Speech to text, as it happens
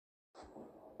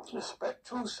The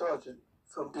Spectral Sergeant.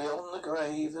 From beyond the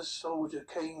grave, a soldier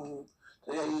came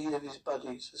to the aid of his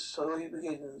buddies. The story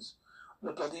begins on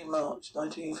the Bloody March,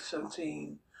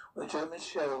 1917, when a German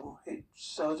shell hit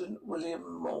Sergeant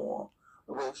William Moore,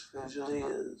 the Welsh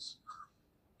Fusiliers.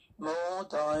 Moore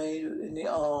died in the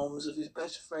arms of his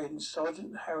best friend,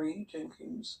 Sergeant Harry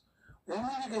Jenkins. When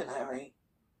meet again, Harry?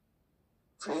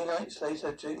 3 nights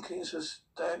later, Jenkins was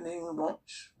standing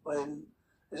watch when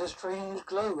there's a strange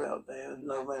glow out there in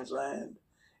no man's land.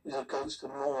 It's a ghost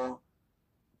of Moore.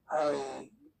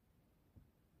 Harry,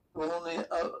 warn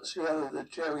the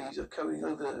Jerrys are coming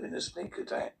over in a sneak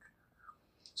attack.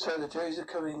 So the Jerrys are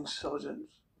coming, Sergeant.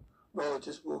 Moore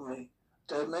just warned me.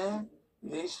 Dead man, you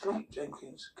need sleep,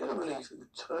 Jenkins. Get a relief and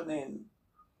turn in.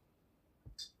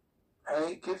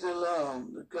 Harry, give the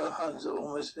alarm. The Huns are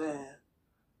almost there.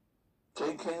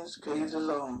 Jenkins gave the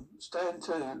alarm. Stand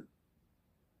to.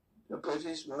 The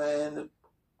British man the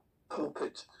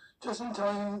pulpit. Just in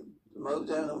time to mow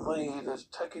down a wave of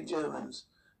attacking Germans.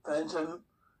 Phantom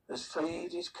has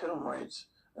freed his comrades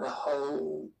and the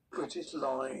whole British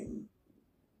line.